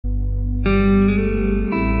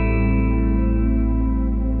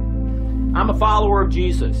follower of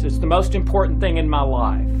Jesus. It's the most important thing in my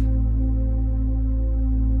life.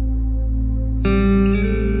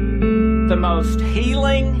 The most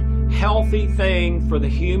healing, healthy thing for the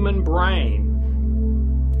human brain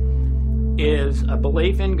is a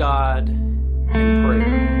belief in God and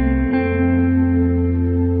prayer.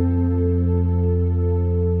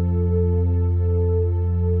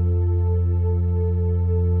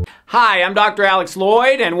 Hi, I'm Dr. Alex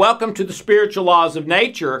Lloyd, and welcome to the Spiritual Laws of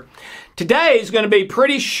Nature. Today is going to be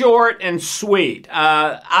pretty short and sweet.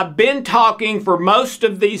 I've been talking for most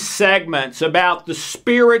of these segments about the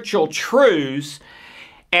spiritual truths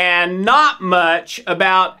and not much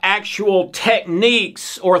about actual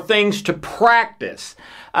techniques or things to practice.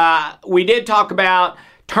 We did talk about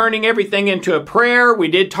turning everything into a prayer. We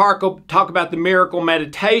did talk about the miracle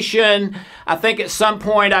meditation. I think at some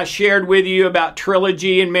point I shared with you about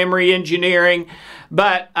trilogy and memory engineering,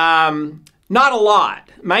 but not a lot.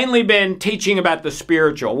 Mainly been teaching about the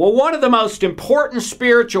spiritual. Well, one of the most important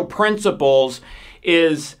spiritual principles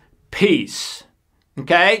is peace.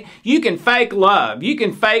 Okay? You can fake love. You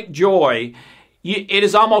can fake joy. It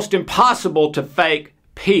is almost impossible to fake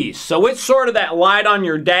peace. So it's sort of that light on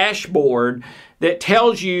your dashboard that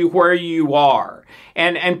tells you where you are.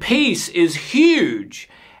 And peace is huge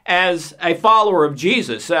as a follower of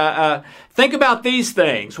Jesus. Think about these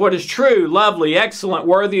things. What is true, lovely, excellent,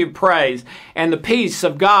 worthy of praise, and the peace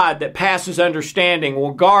of God that passes understanding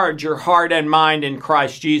will guard your heart and mind in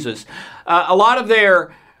Christ Jesus. A lot of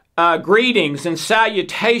their greetings and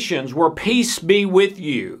salutations were peace be with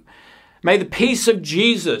you. May the peace of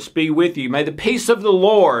Jesus be with you. May the peace of the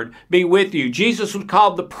Lord be with you. Jesus was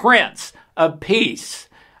called the Prince of Peace.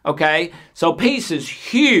 Okay? So peace is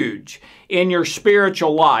huge in your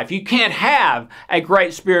spiritual life. You can't have a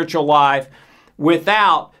great spiritual life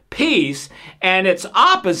without peace. And its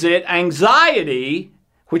opposite, anxiety,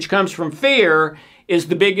 which comes from fear, is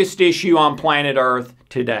the biggest issue on planet Earth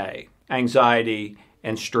today. Anxiety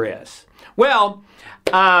and stress. Well,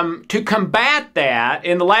 to combat that,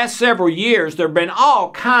 in the last several years, there have been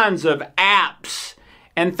all kinds of apps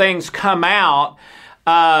and things come out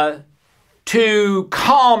to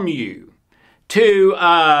calm you,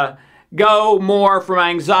 to go more from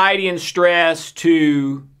anxiety and stress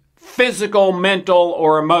to physical, mental,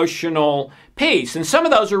 or emotional peace. And some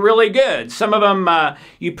of those are really good. Some of them,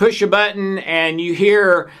 you push a button and you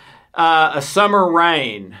hear a summer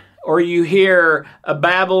rain, or you hear a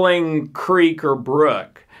babbling creek or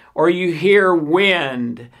brook, or you hear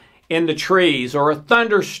wind in the trees, or a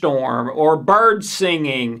thunderstorm, or birds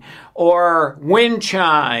singing, or wind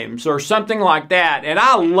chimes, or something like that. And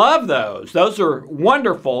I love those. Those are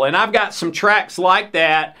wonderful. And I've got some tracks like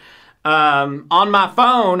that on my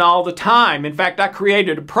phone all the time. In fact, I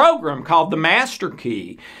created a program called the Master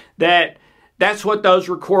Key that's what those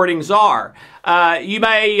recordings are. You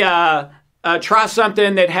may try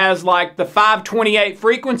something that has like the 528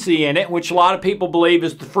 frequency in it, which a lot of people believe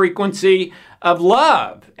is the frequency of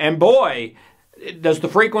love. And boy, does the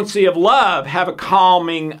frequency of love have a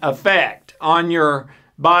calming effect on your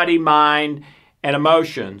body, mind, and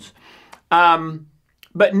emotions.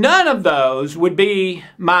 But none of those would be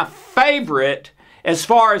my favorite as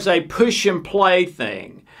far as a push and play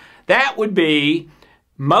thing. That would be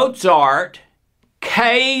Mozart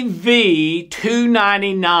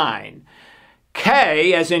KV299.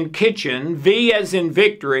 K as in kitchen, V as in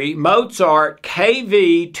victory, Mozart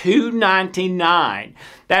KV299.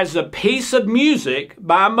 That is a piece of music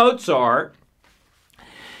by Mozart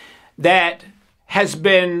that has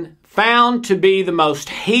been found to be the most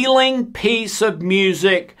healing piece of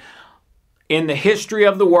music in the history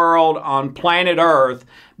of the world on planet Earth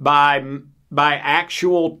by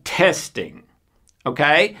actual testing.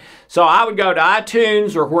 Okay? So I would go to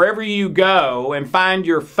iTunes or wherever you go and find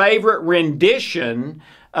your favorite rendition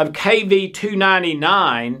of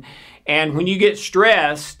KV299, and when you get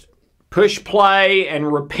stressed, push play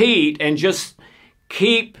and repeat and just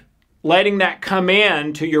keep letting that come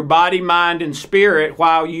in to your body, mind, and spirit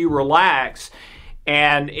while you relax,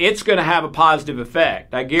 and it's going to have a positive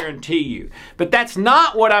effect, I guarantee you. But that's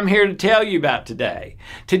not what I'm here to tell you about today.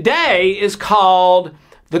 Today is called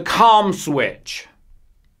the calm switch.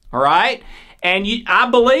 All right? And I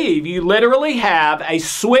believe you literally have a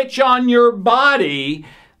switch on your body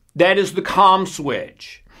that is the calm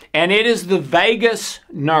switch. And it is the vagus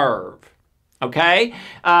nerve. Okay?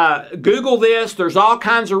 Google this. There's all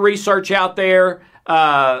kinds of research out there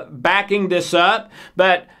backing this up.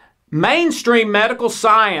 But mainstream medical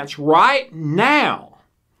science right now,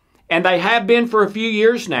 and they have been for a few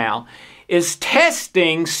years now, is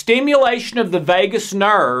testing stimulation of the vagus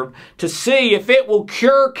nerve to see if it will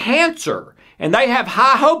cure cancer. And they have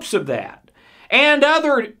high hopes of that. and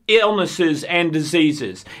other illnesses and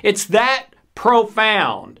diseases. It's that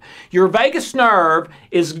profound. Your vagus nerve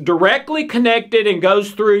is directly connected and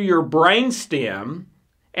goes through your brainstem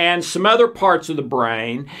and some other parts of the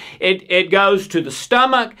brain. It goes to the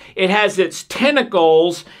stomach. It has its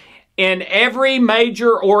tentacles in every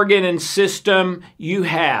major organ and system you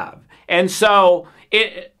have. And so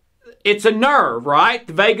it's a nerve, right?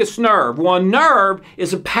 The vagus nerve. Well, a nerve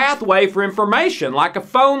is a pathway for information, like a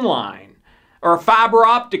phone line or a fiber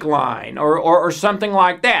optic line or something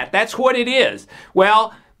like that. That's what it is.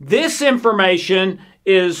 Well, this information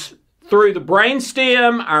is through the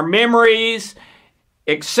brainstem, our memories,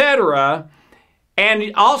 etc.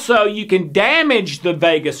 And also you can damage the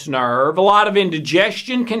vagus nerve. A lot of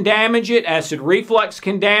indigestion can damage it. Acid reflux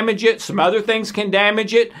can damage it. Some other things can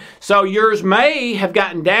damage it. So yours may have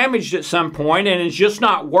gotten damaged at some point and is just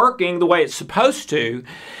not working the way it's supposed to.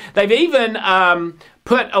 They've even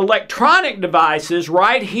put electronic devices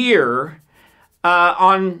right here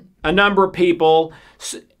on a number of people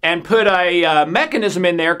and put a mechanism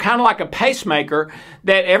in there, kind of like a pacemaker,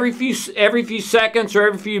 that every few seconds or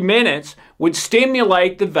every few minutes would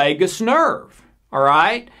stimulate the vagus nerve. All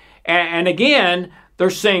right? And again, they're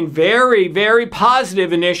seeing very, very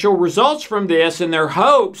positive initial results from this, and their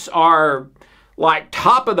hopes are like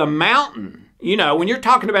top of the mountain. You know, when you're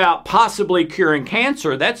talking about possibly curing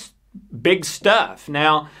cancer, that's big stuff.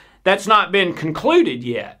 Now, that's not been concluded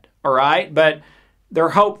yet, all right? But they're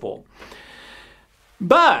hopeful.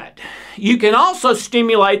 But you can also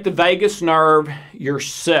stimulate the vagus nerve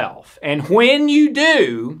yourself. And when you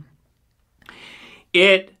do,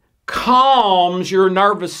 it calms your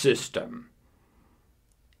nervous system.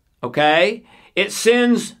 Okay? It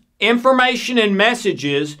sends information and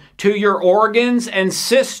messages to your organs and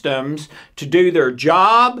systems to do their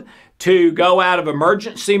job, to go out of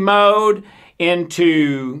emergency mode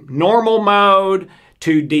into normal mode,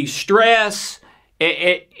 to de-stress.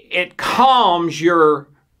 It calms your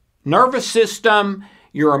nervous system,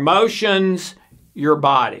 your emotions, your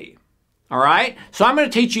body. All right? So I'm going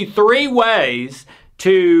to teach you 3 ways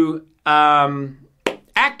to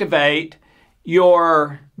activate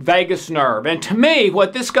your vagus nerve. And to me,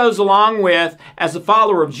 what this goes along with as a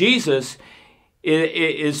follower of Jesus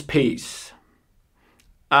is peace.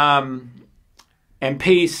 And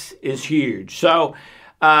peace is huge. So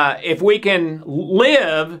if we can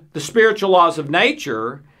live the spiritual laws of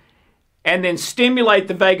nature and then stimulate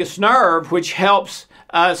the vagus nerve, which helps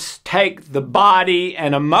us take the body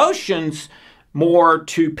and emotions more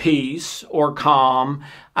to peace or calm,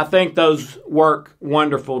 I think those work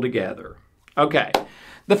wonderful together. Okay,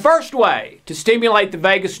 the first way to stimulate the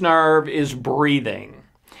vagus nerve is breathing.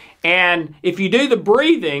 And if you do the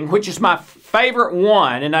breathing, which is my favorite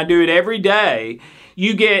one, and I do it every day,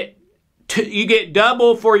 you get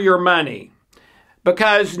double for your money.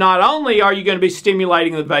 Because not only are you going to be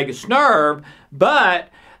stimulating the vagus nerve, but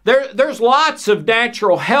there's lots of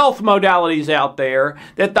natural health modalities out there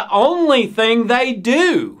that the only thing they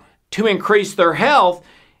do to increase their health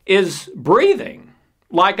is breathing.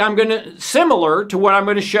 Similar to what I'm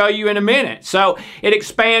going to show you in a minute. So it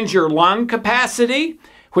expands your lung capacity,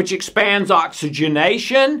 which expands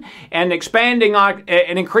oxygenation, and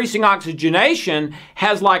increasing oxygenation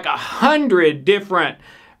has like 100 different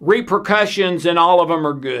repercussions, and all of them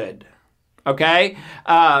are good. Okay?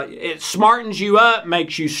 It smartens you up,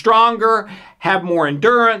 makes you stronger, have more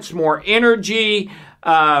endurance, more energy,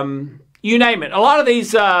 you name it. A lot of these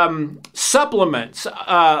supplements,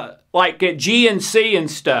 like GNC and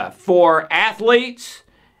stuff for athletes,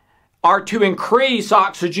 are to increase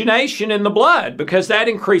oxygenation in the blood because that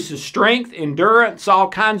increases strength, endurance, all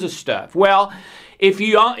kinds of stuff. Well, if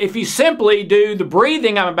you simply do the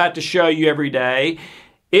breathing I'm about to show you every day,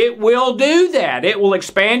 it will do that. It will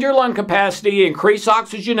expand your lung capacity, increase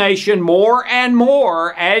oxygenation more and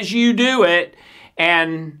more as you do it,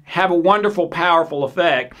 and have a wonderful, powerful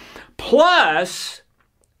effect. Plus,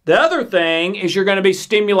 the other thing is you're going to be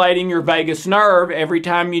stimulating your vagus nerve every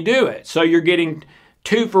time you do it. So you're getting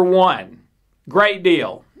 2 for 1. Great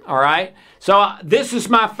deal. All right? So this is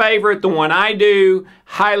my favorite, the one I do.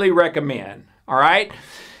 Highly recommend. All right?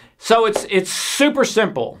 So it's super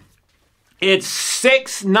simple. It's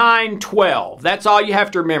 6, 9, 12. That's all you have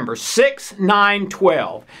to remember. 6, 9,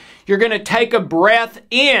 12. You're going to take a breath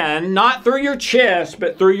in, not through your chest,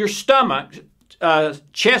 but through your stomach.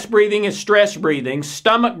 Chest breathing is stress breathing.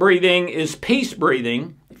 Stomach breathing is peace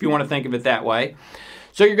breathing, if you want to think of it that way.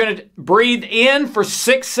 So you're going to breathe in for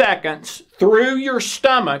 6 seconds through your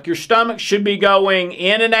stomach. Your stomach should be going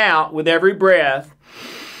in and out with every breath.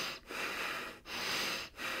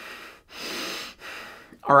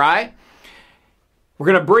 All right?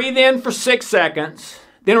 We're going to breathe in for 6 seconds.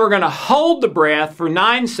 Then we're going to hold the breath for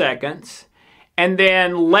 9 seconds. And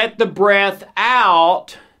then let the breath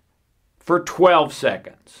out for 12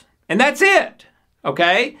 seconds. And that's it.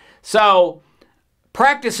 Okay? So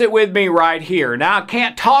practice it with me right here. Now, I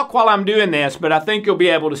can't talk while I'm doing this, but I think you'll be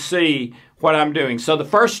able to see what I'm doing. So the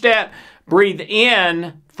first step, breathe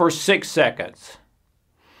in for 6 seconds.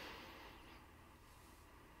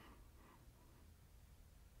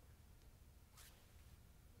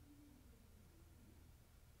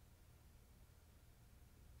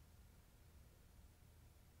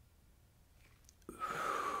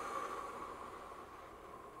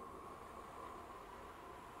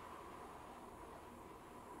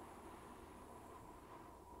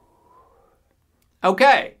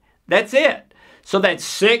 Okay, that's it. So that's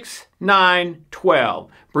 6, 9,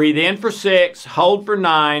 12. Breathe in for 6, hold for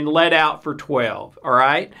 9, let out for 12. All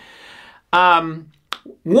right?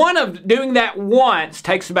 Doing that once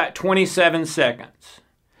takes about 27 seconds.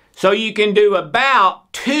 So you can do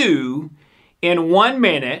about 2 in 1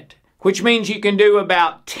 minute, which means you can do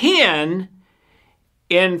about 10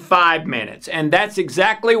 in 5 minutes. And that's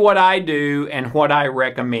exactly what I do and what I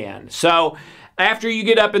recommend. So after you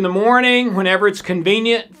get up in the morning, whenever it's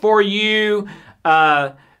convenient for you,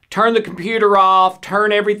 turn the computer off,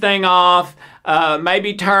 turn everything off,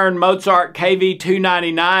 maybe turn Mozart KV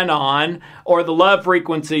 299 on or the love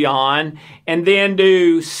frequency on, and then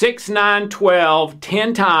do 6, 9, 12,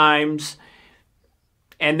 10 times,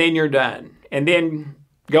 and then you're done. And then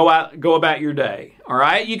go about your day. All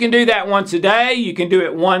right? You can do that once a day. You can do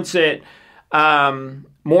it once at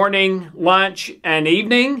morning, lunch, and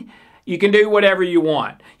evening. You can do whatever you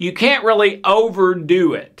want. You can't really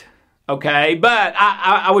overdo it, okay? But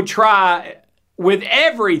I would try with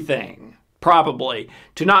everything, probably,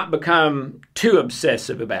 to not become too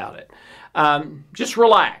obsessive about it. Just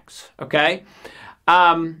relax, okay?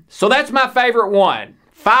 So that's my favorite one.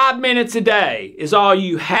 5 minutes a day is all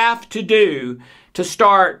you have to do to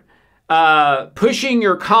start pushing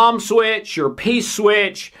your calm switch, your peace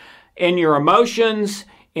switch in your emotions,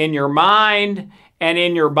 in your mind, and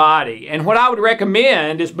in your body. And what I would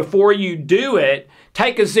recommend is before you do it,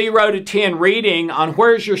 take a 0 to 10 reading on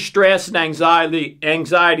where's your stress and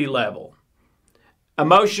anxiety level,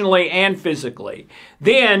 emotionally and physically.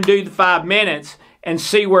 Then do the 5 minutes and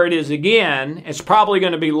see where it is again. It's probably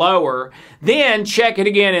going to be lower. Then check it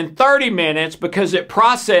again in 30 minutes because it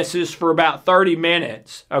processes for about 30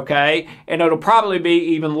 minutes, okay? And it'll probably be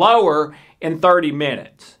even lower in 30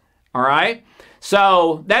 minutes, all right?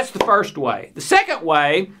 So that's the first way. The second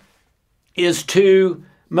way is to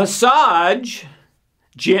massage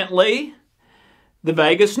gently the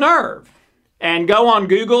vagus nerve. And go on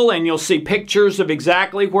Google and you'll see pictures of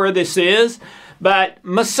exactly where this is. But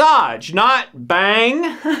massage, not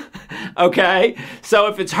bang, okay? So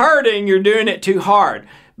if it's hurting, you're doing it too hard.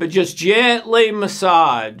 But just gently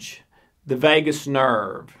massage the vagus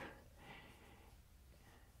nerve.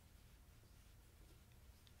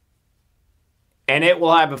 And it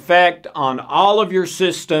will have effect on all of your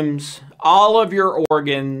systems, all of your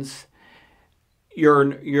organs,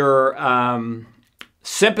 your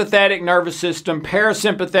sympathetic nervous system,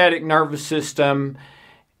 parasympathetic nervous system,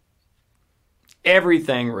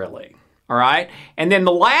 everything really, all right? And then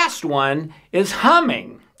the last one is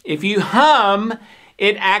humming. If you hum,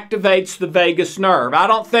 it activates the vagus nerve. I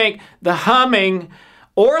don't think the humming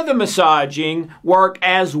or the massaging work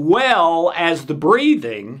as well as the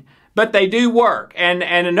breathing, but they do work. And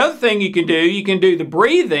another thing you can do the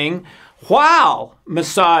breathing while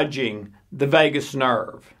massaging the vagus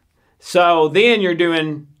nerve. So then you're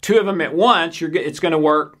doing 2 of them at once. It's going to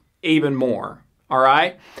work even more, all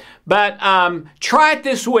right? But try it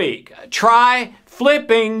this week. Try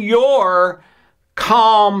flipping your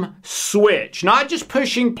calm switch, not just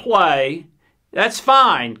pushing play. That's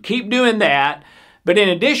fine. Keep doing that. But in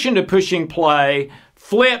addition to pushing play,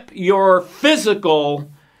 flip your physical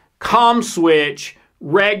calm switch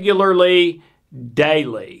regularly,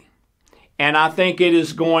 daily. And I think it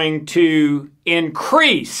is going to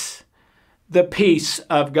increase the peace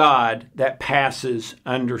of God that passes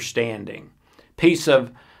understanding. Peace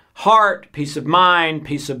of heart, peace of mind,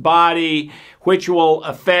 peace of body, which will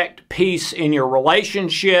affect peace in your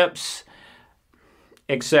relationships,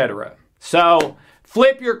 etc. So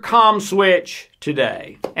flip your calm switch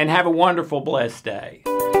today and have a wonderful, blessed day.